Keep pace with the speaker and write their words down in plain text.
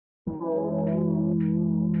Ping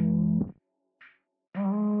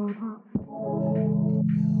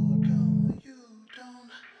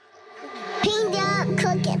up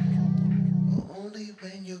cooking. Only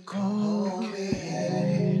when you call me,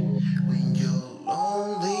 when you're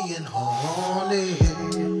lonely and horny.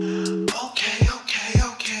 Okay, okay,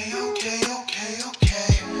 okay, okay, okay,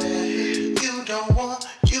 okay. You don't want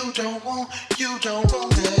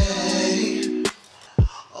me.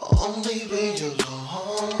 Only when you're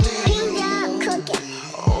Ping up lonely. cooking.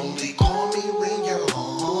 Only call me when you're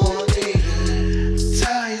horny.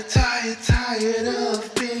 Tired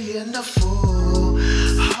of being a fool.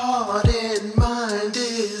 Heart and mind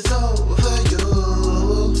is over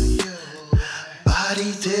you.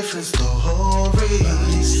 Body different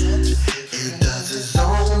stories. It does its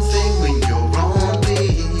own thing when you're on me.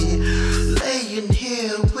 Laying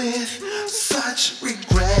here with such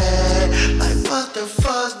regret. Like what the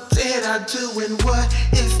fuck did I do and what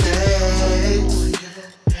is next?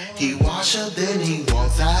 He wash up, then he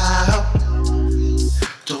walks out.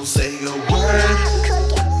 Don't say a word,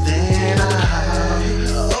 then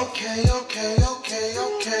okay, okay, okay,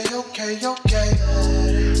 okay, okay, okay.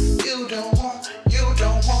 You don't want me.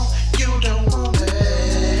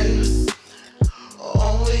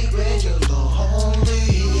 Only when you're lonely.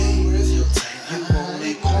 You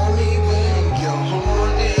only call me when you're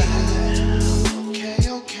horny. Okay,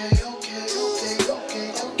 okay, okay, okay, okay,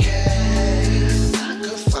 okay. I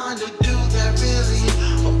could find a dude that really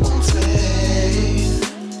wants me.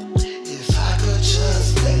 If I could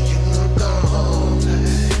just let you go,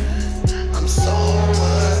 I'm so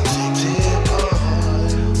addicted.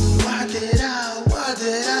 Oh, why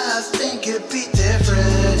did I think it'd be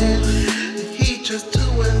different? He just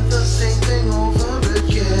doing the same thing over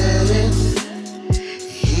again.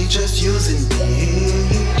 He just using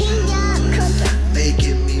me,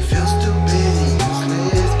 making me feel stupid and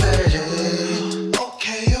useless, babe.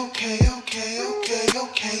 Okay, okay, okay, okay,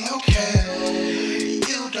 okay, okay.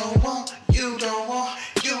 You don't want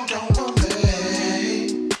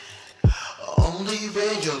me. Only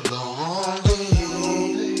when you're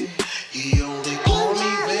lonely. He only call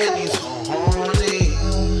me when he's horny.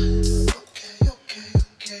 Okay, okay,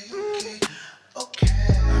 okay, okay,